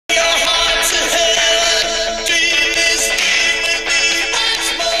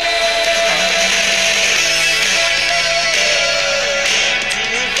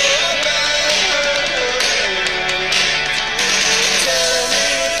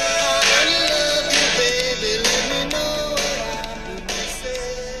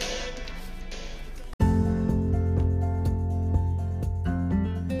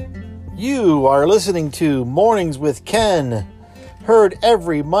are listening to Mornings with Ken, heard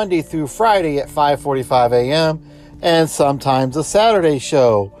every Monday through Friday at 5:45 a.m. and sometimes a Saturday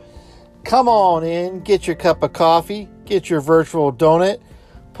show. Come on in, get your cup of coffee, get your virtual donut,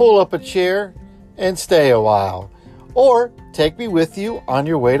 pull up a chair, and stay a while. Or take me with you on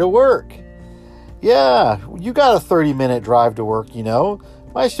your way to work. Yeah, you got a 30-minute drive to work, you know.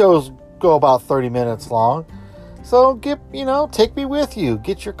 My shows go about 30 minutes long. So take me with you.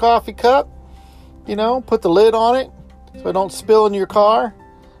 Get your coffee cup, put the lid on it so it don't spill in your car.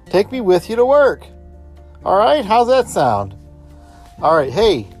 Take me with you to work. All right, how's that sound? All right,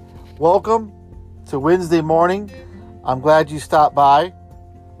 hey, welcome to Wednesday morning. I'm glad you stopped by.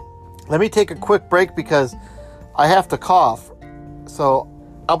 Let me take a quick break because I have to cough. So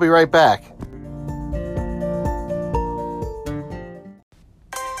I'll be right back.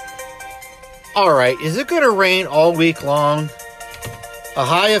 All right, is it going to rain all week long? A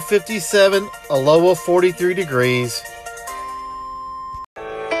high of 57, a low of 43 degrees.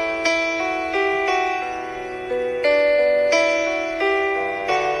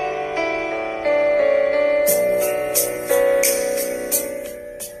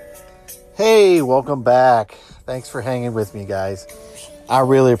 Hey, welcome back. Thanks for hanging with me, guys. I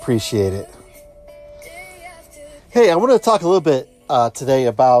really appreciate it. Hey, I want to talk a little bit today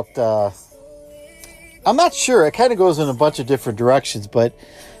about... I'm not sure. It kind of goes in a bunch of different directions, but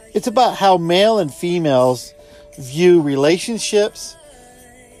it's about how male and females view relationships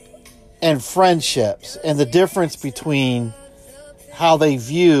and friendships and the difference between how they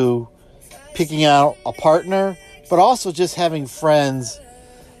view picking out a partner, but also just having friends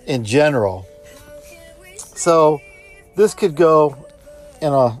in general. So this could go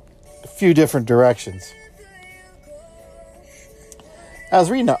in a few different directions. I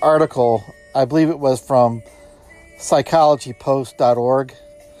was reading an article, I believe it was from psychologypost.org.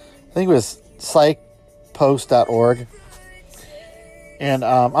 I think it was psychpost.org. And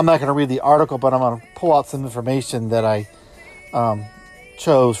I'm not going to read the article, but I'm going to pull out some information that I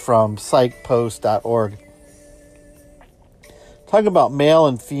chose from psychpost.org. Talking about male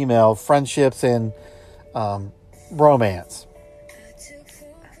and female friendships and romance.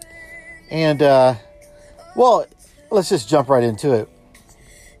 And, let's just jump right into it.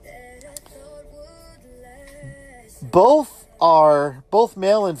 Both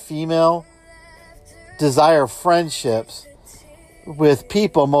male and female desire friendships with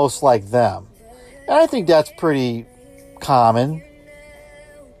people most like them. And I think that's pretty common.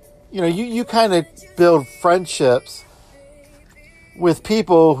 You kind of build friendships with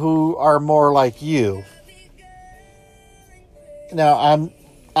people who are more like you. Now,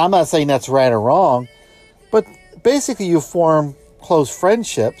 I'm not saying that's right or wrong, but basically you form close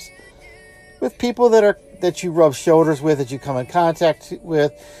friendships with people that you rub shoulders with, that you come in contact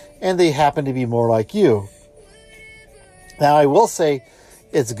with, and they happen to be more like you. Now, I will say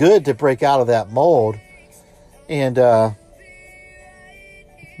it's good to break out of that mold and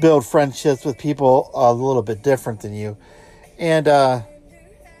build friendships with people a little bit different than you. And I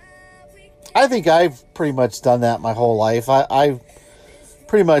think I've pretty much done that my whole life. I've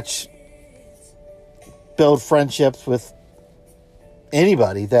pretty much build friendships with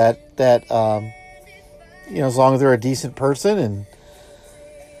anybody that as long as they're a decent person. And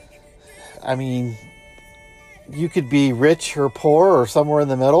I mean, you could be rich or poor or somewhere in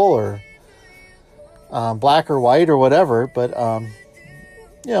the middle, or black or white or whatever. But,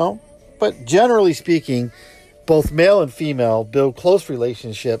 but generally speaking, both male and female build close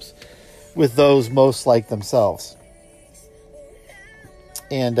relationships with those most like themselves.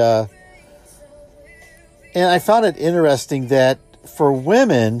 And I found it interesting that for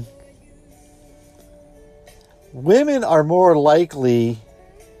women are more likely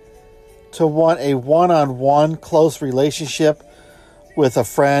to want a one-on-one close relationship with a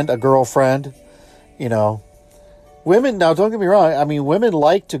friend, a girlfriend. Women, now don't get me wrong, I mean, women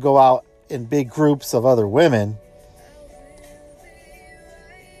like to go out in big groups of other women,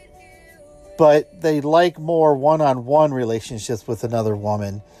 but they like more one-on-one relationships with another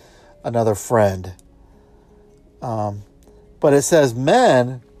woman, another friend. But it says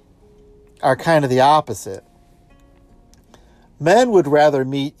men are kind of the opposite. Men would rather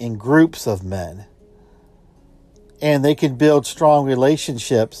meet in groups of men, and they can build strong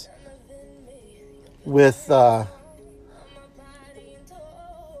relationships with a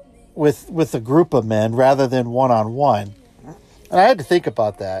group of men rather than one-on-one. And I had to think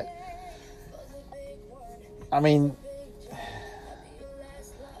about that. I mean,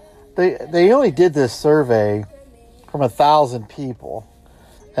 they only did this survey from 1,000 people,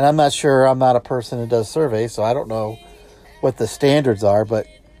 and I'm not sure. I'm not a person who does surveys, so I don't know what the standards are, but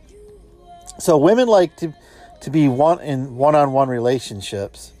So women like to be in one-on-one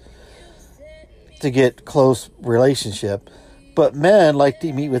relationships, to get close relationship, but men like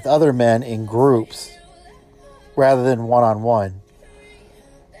to meet with other men in groups rather than one-on-one.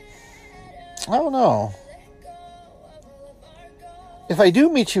 I don't know. If I do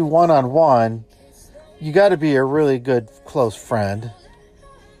meet you one-on-one, you got to be a really good close friend.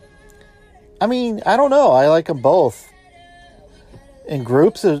 I mean, I don't know. I like them both. In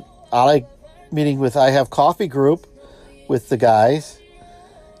groups, I like meeting with, I have coffee group with the guys.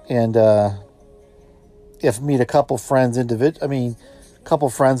 And if meet a couple friends a couple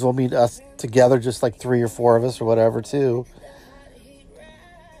friends will meet us together, just like 3 or 4 of us or whatever too.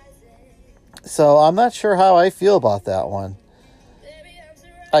 So I'm not sure how I feel about that one.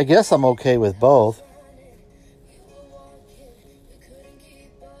 I guess I'm okay with both.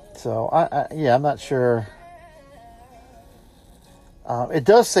 So I'm not sure. It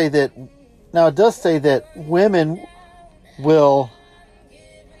does say that women will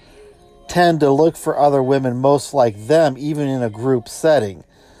tend to look for other women most like them, even in a group setting.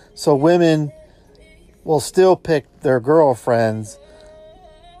 So women will still pick their girlfriends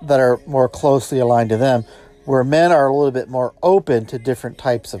that are more closely aligned to them, where men are a little bit more open to different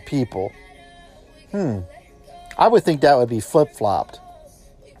types of people. I would think that would be flip-flopped.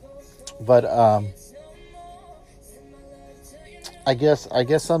 But I guess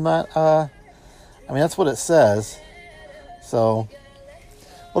I'm not. That's what it says. So,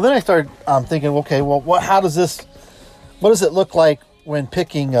 well, then I started thinking, okay, well, what does it look like when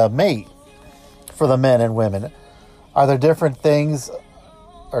picking a mate for the men and women? Are there different things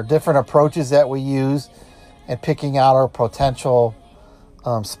or different approaches that we use in picking out our potential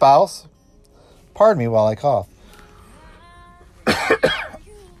spouse? Pardon me while I cough.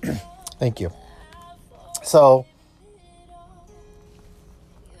 Thank you. So,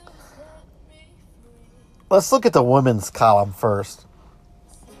 let's look at the women's column first.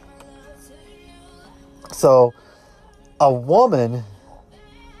 So, a woman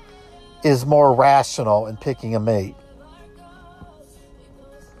is more rational in picking a mate.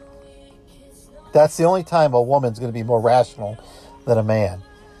 That's the only time a woman's going to be more rational than a man.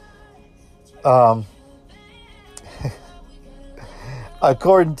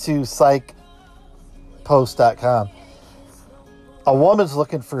 According to psychpost.com, a woman's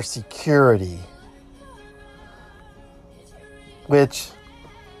looking for security, which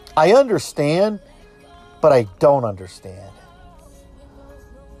I understand, but I don't understand.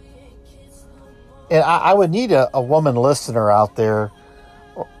 And I would need a woman listener out there,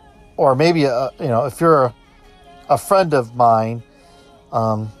 or maybe if you're a friend of mine,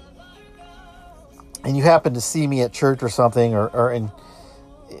 and you happen to see me at church or something,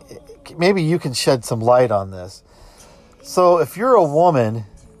 maybe you can shed some light on this. So if you're a woman,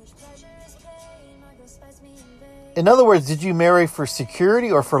 in other words, did you marry for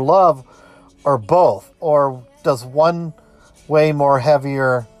security or for love, or both? Or does one weigh more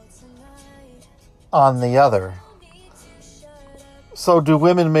heavier on the other? So do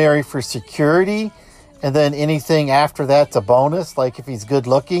women marry for security, and then anything after that's a bonus, like if he's good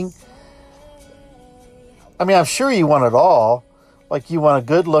looking? I mean, I'm sure you want it all. Like, you want a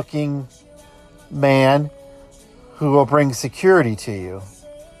good looking man who will bring security to you.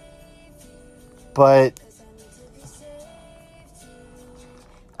 But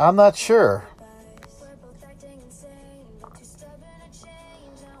I'm not sure.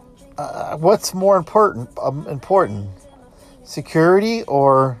 What's more important? Security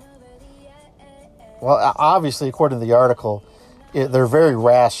or... Well, obviously, according to the article, they're very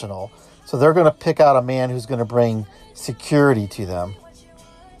rational. So they're going to pick out a man who's going to bring security to them.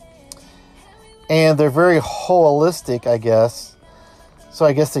 And they're very holistic, I guess. So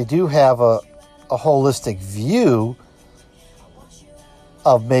I guess they do have a holistic view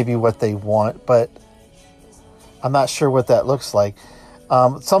of maybe what they want, but I'm not sure what that looks like.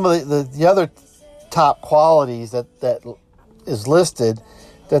 Some of the other top qualities that is listed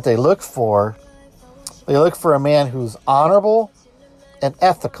that they look for a man who's honorable and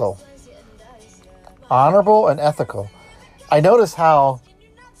ethical. Honorable and ethical. I notice how,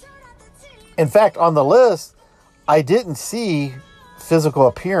 in fact, on the list, I didn't see physical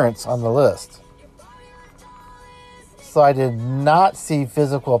appearance on the list. So I did not see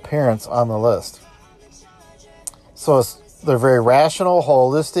physical appearance on the list. So they're very rational,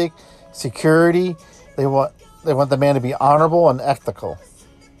 holistic, security. They want the man to be honorable and ethical.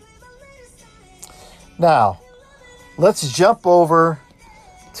 Now, let's jump over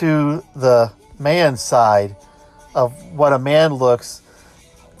to the man's side of what a man looks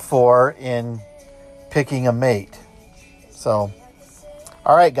for in picking a mate. So,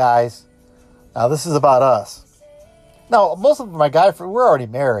 all right, guys, Now, this is about us. Now, most of my guy friends, we're already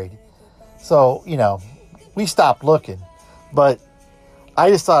married. So, we stopped looking. But I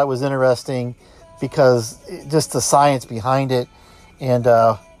just thought it was interesting because just the science behind it and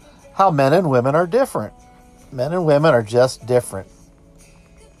how men and women are different. Men and women are just different.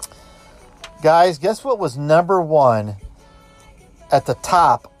 Guys, guess what was number one at the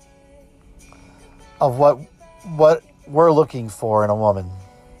top of what we're looking for in a woman?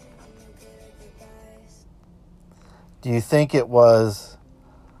 Do you think it was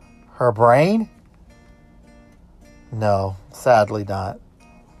her brain? No, sadly not.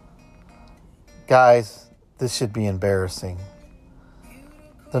 Guys, this should be embarrassing.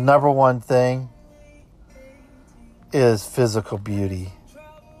 The number one thing is physical beauty.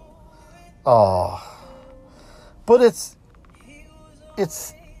 Oh. But it's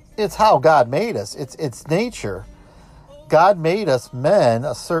how God made us. It's nature. God made us men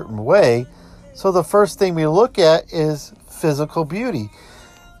a certain way. So the first thing we look at is physical beauty.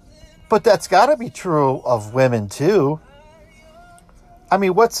 But that's got to be true of women too. I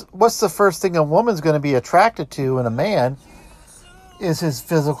mean, what's the first thing a woman's going to be attracted to in a man is his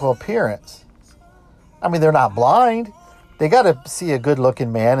physical appearance. I mean, they're not blind. They got to see a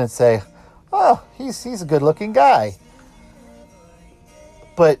good-looking man and say, "Oh, he's a good-looking guy."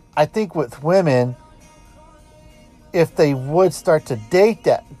 But I think with women, if they would start to date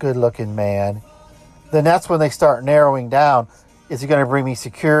that good-looking man, then that's when they start narrowing down. Is he going to bring me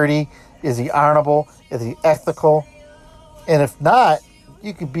security? Is he honorable? Is he ethical? And if not,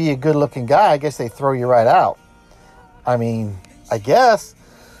 you could be a good-looking guy. I guess they throw you right out. I mean, I guess.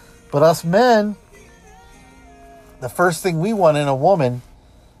 But us men, the first thing we want in a woman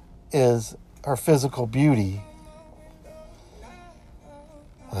is her physical beauty.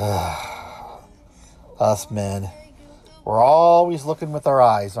 Us men. We're always looking with our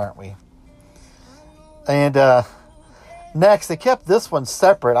eyes, aren't we? And next, they kept this one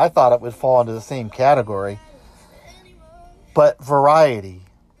separate. I thought it would fall into the same category. But variety.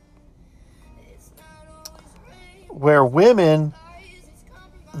 Where women,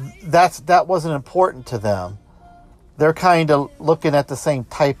 that wasn't important to them. They're kind of looking at the same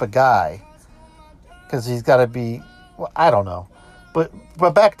type of guy. Because he's got to be, well, I don't know. But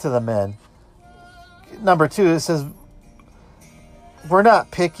back to the men. Number 2, it says, we're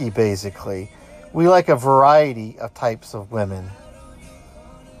not picky, basically. We like a variety of types of women.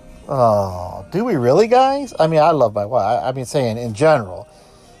 Oh, do we really, guys? I mean, I love my wife. I mean, saying in general,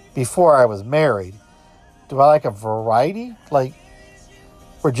 before I was married, do I like a variety? Like,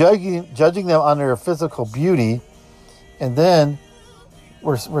 we're judging them on their physical beauty, and then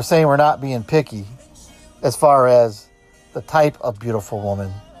we're saying we're not being picky as far as the type of beautiful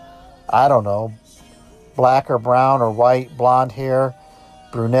woman. I don't know, black or brown or white, blonde hair,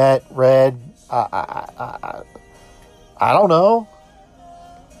 brunette, red. I don't know.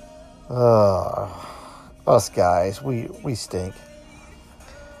 Us guys, we stink.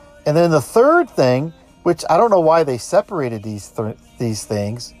 And then the third thing, which I don't know why they separated these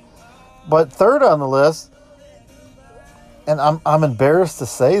things, but third on the list, and I'm embarrassed to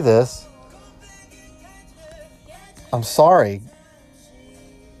say this. I'm sorry.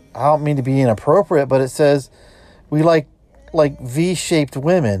 I don't mean to be inappropriate, but it says we like V-shaped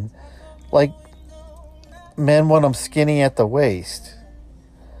women. Like, men want them skinny at the waist.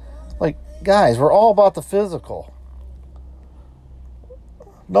 Like, guys, we're all about the physical.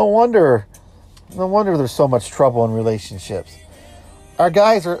 No wonder there's so much trouble in relationships.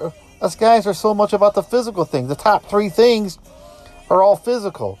 Us guys are so much about the physical things. The top 3 things are all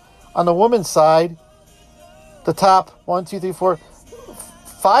physical. On the woman's side, the top 1, 2, 3, 4,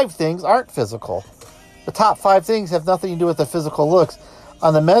 5 things aren't physical. The top 5 things have nothing to do with the physical looks.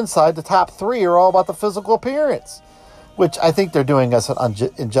 On the men's side, the top 3 are all about the physical appearance, which I think they're doing us an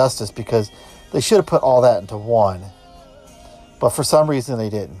injustice because they should have put all that into one. But for some reason, they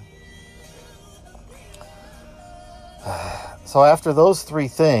didn't. So after those 3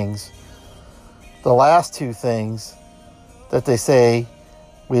 things, the last 2 things that they say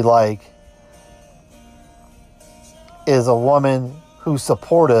we like is a woman who's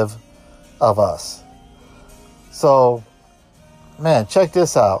supportive of us. So, man, check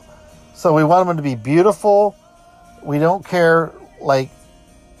this out. So we want them to be beautiful. We don't care like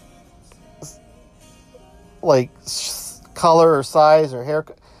color or size or hair.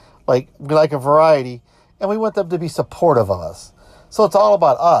 Like, we like a variety. And we want them to be supportive of us. So it's all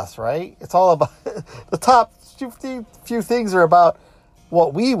about us, right? It's all about the top few things are about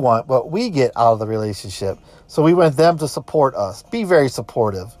what we want, what we get out of the relationship. So we want them to support us. Be very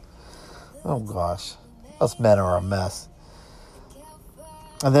supportive. Oh, gosh. Us men are a mess.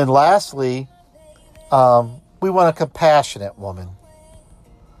 And then lastly, We want a compassionate woman.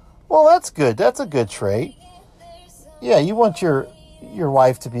 Well, that's good. That's a good trait. Yeah, you want your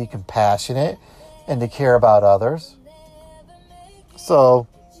wife to be compassionate and to care about others. So,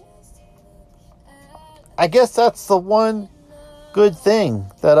 I guess that's the one good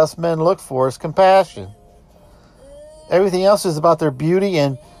thing that us men look for is compassion. Everything else is about their beauty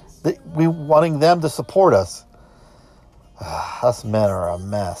and we wanting them to support us. Us men are a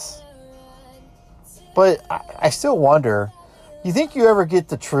mess. But I still wonder, you think you ever get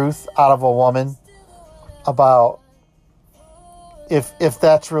the truth out of a woman about if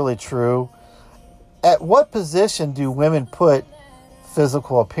that's really true? At what position do women put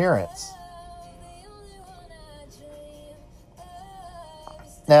physical appearance?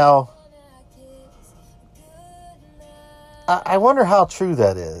 Now, I wonder how true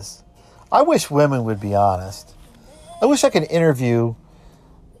that is. I wish women would be honest. I wish I could interview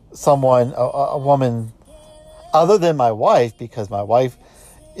someone, a woman, other than my wife, because my wife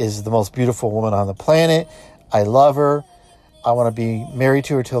is the most beautiful woman on the planet. I love her. I want to be married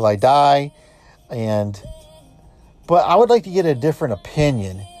to her till I die. But I would like to get a different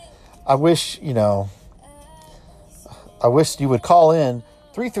opinion. I wish you would call in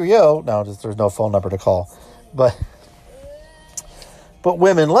 330. No, there's no phone number to call. But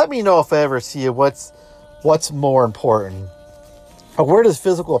women, let me know if I ever see you. What's more important? Or where does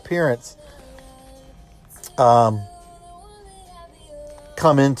physical appearance come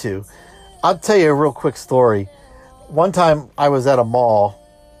into? I'll tell you a real quick story. One time I was at a mall.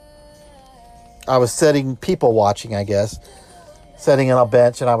 I was people watching, I guess. Sitting on a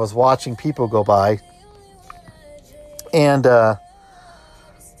bench, and I was watching people go by. And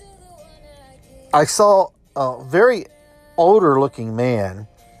I saw a very older looking man,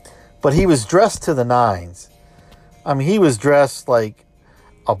 but he was dressed to the nines. I mean, he was dressed like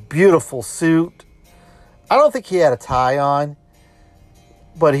a beautiful suit. I don't think he had a tie on,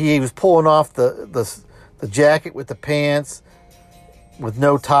 but he was pulling off the jacket with the pants with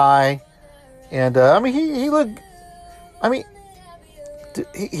no tie. And I mean, he looked, I mean,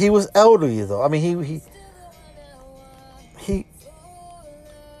 he was elderly though. I mean, he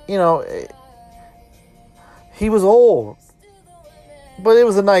he was old, but it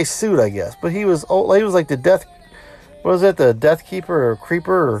was a nice suit, I guess. But he was old. He was like the death keeper or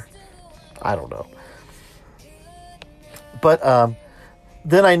creeper, or I don't know. But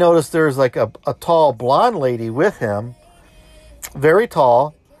then I noticed there's like a tall blonde lady with him, very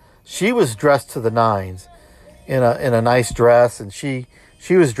tall. She was dressed to the nines, in a nice dress, and she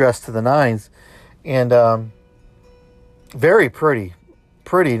was dressed to the nines, and very pretty.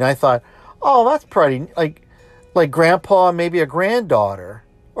 And I thought, oh, that's pretty, like grandpa and maybe a granddaughter,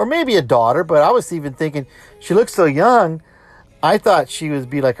 or maybe a daughter. But I was even thinking, she looks so young. I thought she would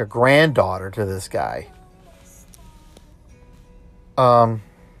be like a granddaughter to this guy. Sorry,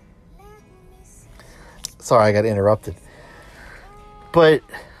 I got interrupted. But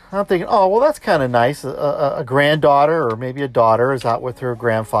I'm thinking, oh, well, that's kind of nice. A granddaughter or maybe a daughter is out with her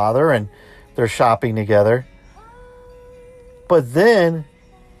grandfather and they're shopping together. But then,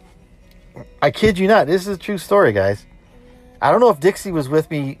 I kid you not, this is a true story, guys. I don't know if Dixie was with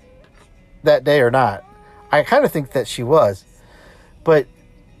me that day or not. I kind of think that she was. But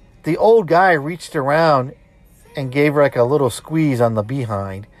the old guy reached around and gave her like a little squeeze on the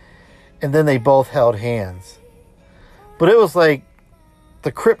behind. And then they both held hands. But it was like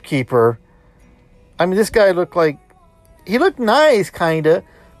the crypt keeper. I mean, this guy looked nice, kind of.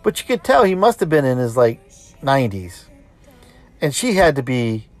 But you could tell he must have been in his, 90s. And she had to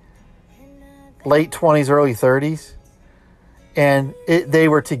be late 20s, early 30s. And they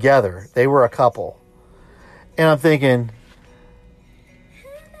were together. They were a couple. And I'm thinking,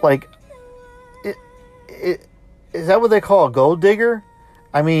 is that what they call a gold digger?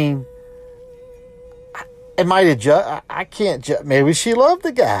 I mean, it might have just, I can't judge. Maybe she loved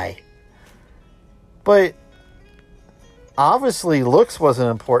the guy. But obviously looks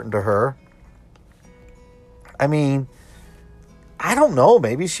wasn't important to her. I mean, I don't know.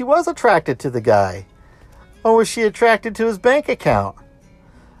 Maybe she was attracted to the guy. Or was she attracted to his bank account?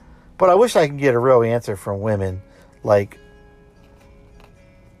 But I wish I could get a real answer from women.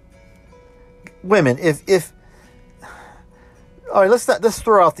 Women, if all right, let's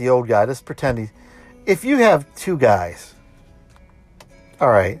throw out the old guy. Let's pretend if you have two guys, all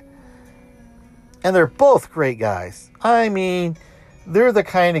right, and they're both great guys. I mean, they're the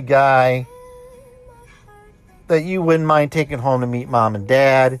kind of guy that you wouldn't mind taking home to meet mom and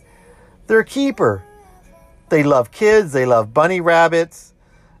dad. They're a keeper. They love kids. They love bunny rabbits.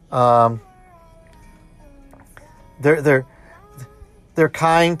 They're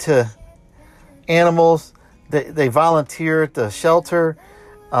kind to animals. They volunteer at the shelter.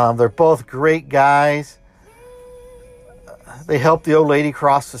 They're both great guys. They help the old lady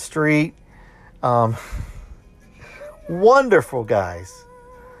cross the street. Wonderful guys.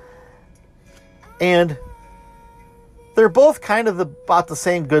 And they're both kind of about the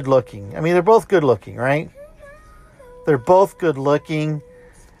same good looking. I mean, they're both good looking, right? They're both good looking.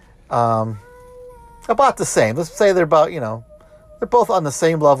 About the same. Let's say they're about, they're both on the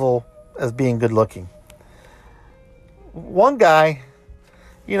same level as being good looking. One guy,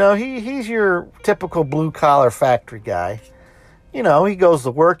 he's your typical blue collar factory guy. He goes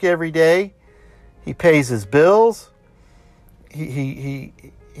to work every day. He pays his bills.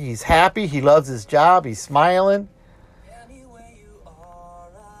 He's happy. He loves his job. He's smiling.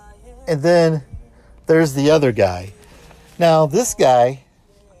 And then there's the other guy. Now, this guy's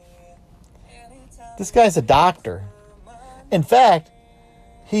a doctor. In fact,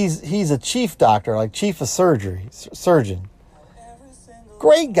 he's a chief doctor, like chief of surgeon.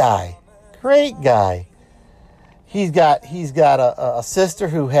 Great guy. He's got a sister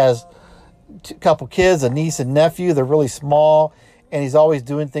who has a couple kids, a niece and nephew. They're really small, and he's always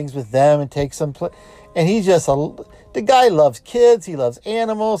doing things with them and takes them. And he's just the guy loves kids. He loves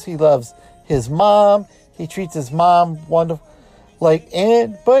animals. He loves his mom. He treats his mom wonderful.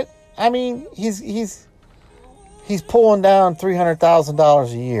 But I mean, he's pulling down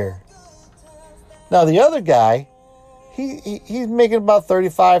 $300,000 a year. Now the other guy, he's making about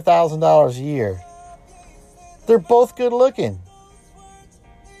 $35,000 a year. They're both good looking.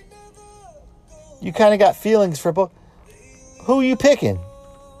 You kind of got feelings for both. Who are you picking?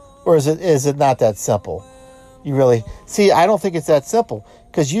 Or is it not that simple? You really see, I don't think it's that simple,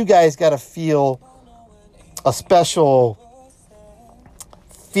 because you guys got to feel a special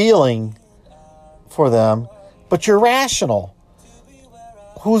feeling for them, but you're rational.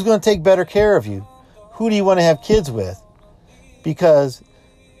 Who's going to take better care of you? Who do you want to have kids with? Because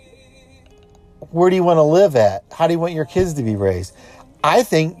where do you want to live at? How do you want your kids to be raised? I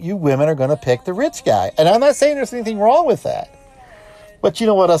think you women are going to pick the rich guy. And I'm not saying there's anything wrong with that. But you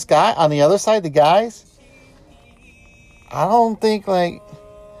know what, us guys, on the other side, the guys, I don't think,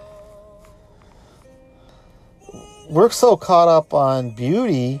 we're so caught up on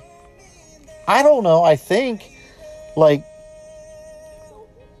beauty. I don't know. I think, I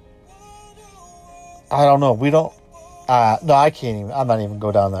don't know. We don't, no, I can't even, I'm not even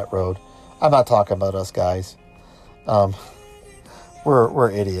go down that road. I'm not talking about us guys.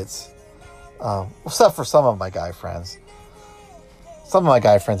 We're idiots. Except for some of my guy friends. Some of my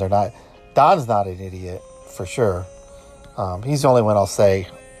guy friends are not. Don's not an idiot, for sure. He's the only one I'll say,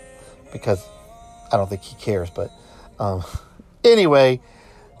 because I don't think he cares. But anyway,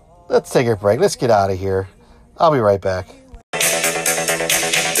 let's take a break. Let's get out of here. I'll be right back.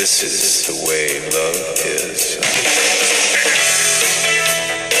 This is the way love is.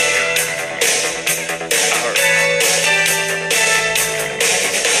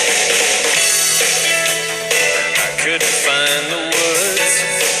 I couldn't find the words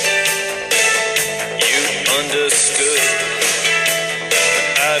you understood.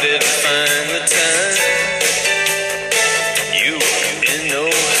 I didn't find the time. You were in no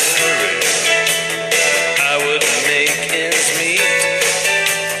hurry. I wouldn't make ends meet.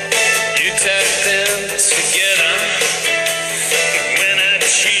 You tacked them together. When I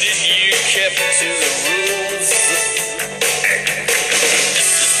cheated, you kept to the rules.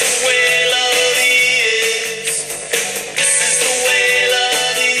 This is the way love is. This is the way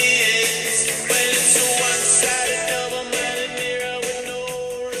love is. When it's a one-sided, double-minded mirror with no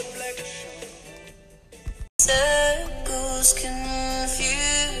reflection. Circles,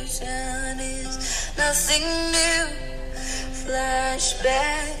 confusion is nothing new.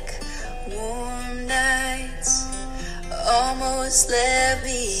 Flashback, warm nights, almost left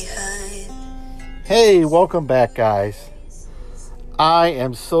behind. Hey, welcome back, guys. I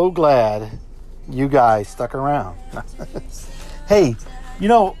am so glad you guys stuck around. Hey,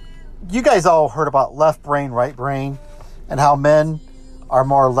 you guys all heard about left brain, right brain, and how men are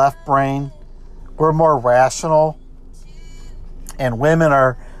more left brain. We're more rational. And women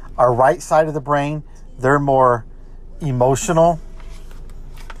are right side of the brain. They're more emotional.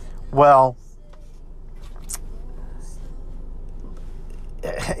 Well,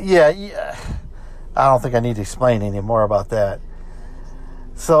 yeah. I don't think I need to explain any more about that.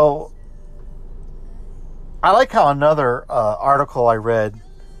 So, I like how another article I read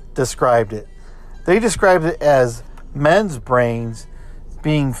described it. They described it as men's brains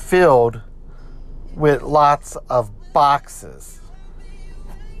being filled with lots of boxes.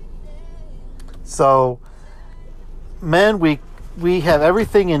 So, men, we we have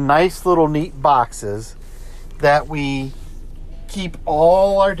everything in nice little neat boxes that we keep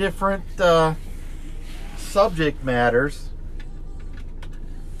all our different subject matters.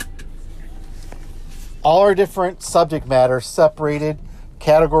 All our different subject matters separated,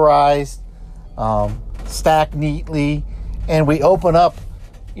 categorized, stacked neatly, and we open up,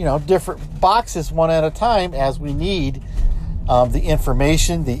 different boxes one at a time as we need the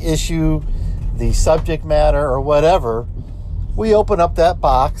information, the issue, the subject matter, or whatever. We open up that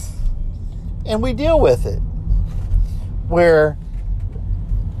box and we deal with it. Where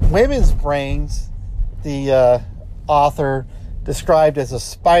women's brains, the author described as a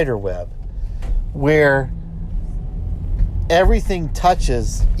spider web, where everything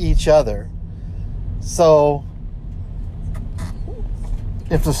touches each other. So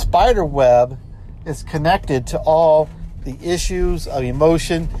if the spider web is connected to all the issues of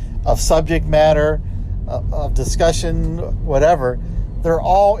emotion, of subject matter, of discussion, whatever, they're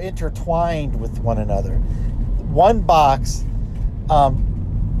all intertwined with one another. One box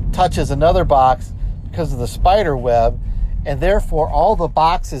touches another box because of the spider web, and therefore all the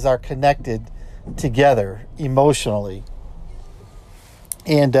boxes are connected together emotionally.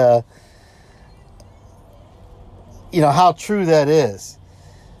 And how true that is.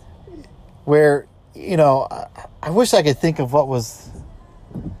 Where, I wish I could think of what was,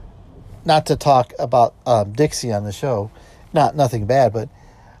 not to talk about Dixie on the show, nothing bad, but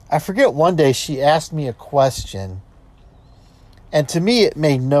I forget one day she asked me a question, and to me it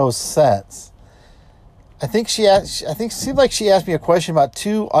made no sense. I think it seemed like she asked me a question about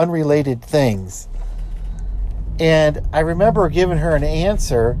two unrelated things. And I remember giving her an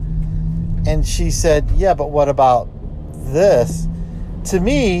answer, and she said, yeah, but what about this? To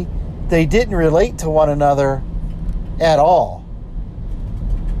me, they didn't relate to one another at all.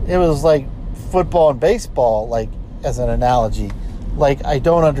 It was like football and baseball, like as an analogy. Like, I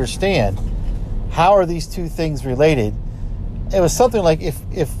don't understand. How are these two things related? It was something like,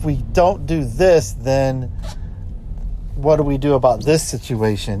 if we don't do this, then what do we do about this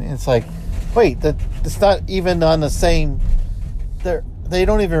situation? And it's like, wait, it's not even on the same... They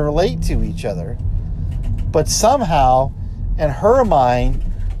don't even relate to each other. But somehow, in her mind,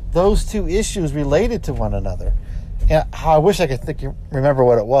 those two issues related to one another. And I wish I could remember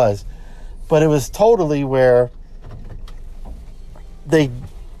what it was. But it was totally where they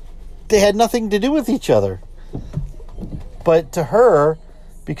had nothing to do with each other. But to her,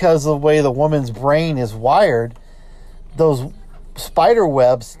 because of the way the woman's brain is wired, those spider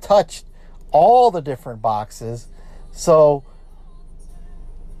webs touched all the different boxes. So,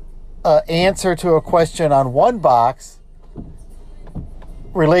 answer to a question on one box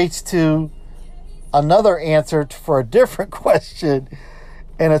relates to another answer for a different question,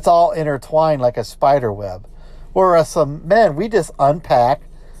 and it's all intertwined like a spider web. Whereas some men, we just unpack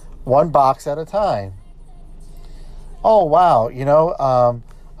one box at a time. Oh, wow,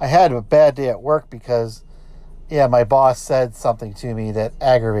 I had a bad day at work because, my boss said something to me that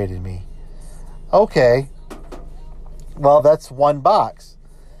aggravated me. Okay, well, that's one box.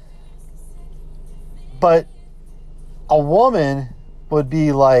 But a woman would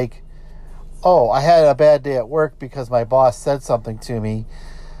be like, oh, I had a bad day at work because my boss said something to me.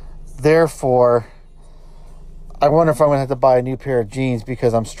 Therefore, I wonder if I'm going to have to buy a new pair of jeans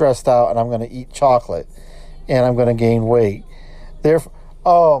because I'm stressed out and I'm going to eat chocolate and I'm going to gain weight. Therefore,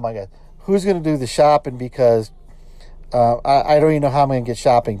 oh my God, who's going to do the shopping because I don't even know how I'm going to get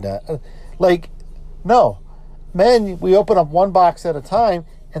shopping done. No. Men, we open up one box at a time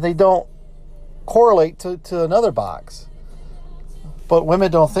and they don't correlate to another box. But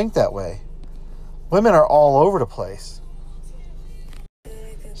women don't think that way. Women are all over the place.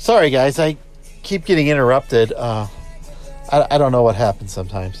 Sorry, guys. I keep getting interrupted. I don't know what happens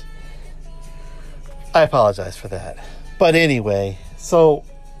sometimes. I apologize for that. But anyway, so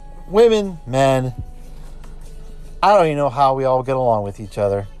women, men, I don't even know how we all get along with each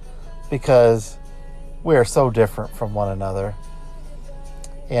other because we are so different from one another.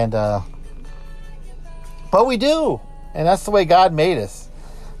 And, but we do. And that's the way God made us.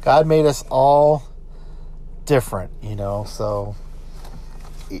 God made us all different, so...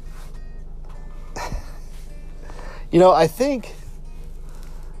 I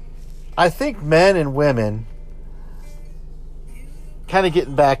think men and women kind of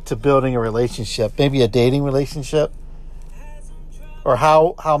getting back to building a relationship, maybe a dating relationship, or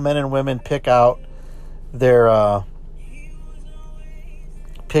how men and women pick out their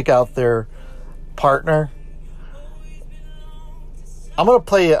partner. I'm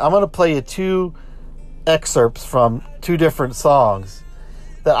gonna play you two excerpts from two different songs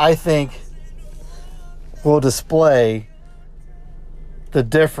that I think will display the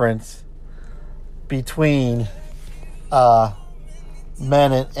difference between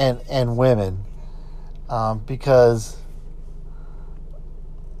men and women, because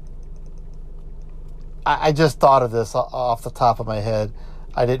I just thought of this off the top of my head.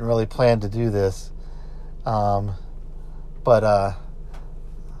 I didn't really plan to do this, but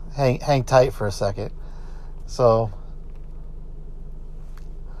hang tight for a second. So,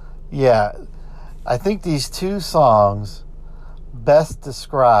 yeah, I think these two songs best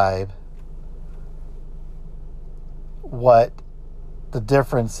describe what the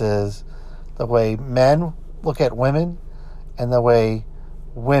difference is, the way men look at women and the way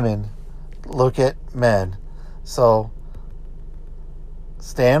women look at men. So,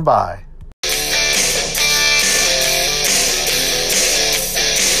 stand by.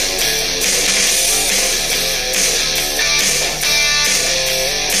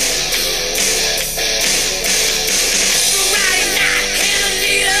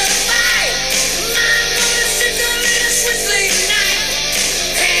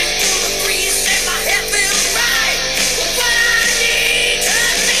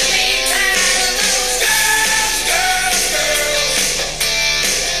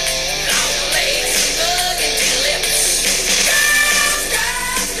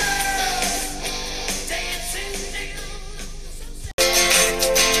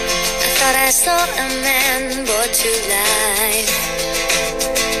 I saw a man brought to life.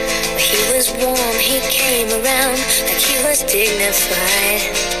 He was warm, he came around like he was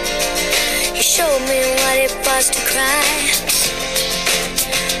dignified. He showed me what it was to cry.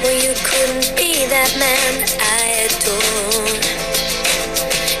 Well, you couldn't be that man I adored.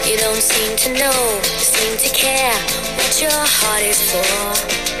 You don't seem to know, you seem to care what your heart is for.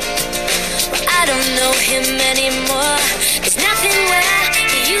 Well, I don't know him anymore. There's nothing where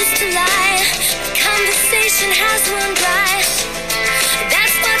he used to lie. The conversation has run dry.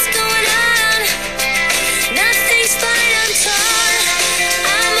 That's what's going on. Nothing's fine, I'm torn.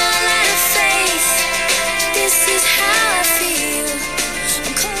 I'm all out of faith. This is how I feel.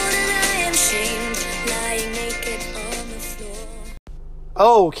 I'm cold and I am shamed, lying naked on the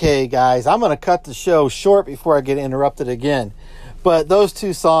floor. Okay, guys, I'm going to cut the show short before I get interrupted again. But those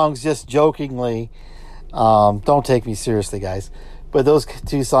two songs, just jokingly, don't take me seriously, guys, but those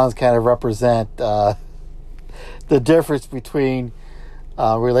two songs kind of represent the difference between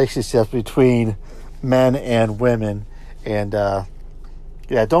relationships between men and women. And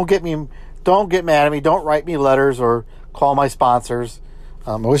yeah, don't get mad at me. Don't write me letters or call my sponsors.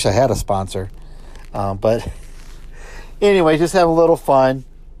 I wish I had a sponsor, but anyway, just have a little fun.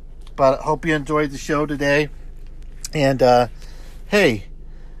 But I hope you enjoyed the show today. And hey,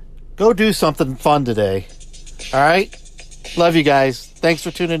 go do something fun today. All right? Love you guys. Thanks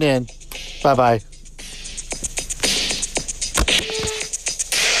for tuning in. Bye-bye.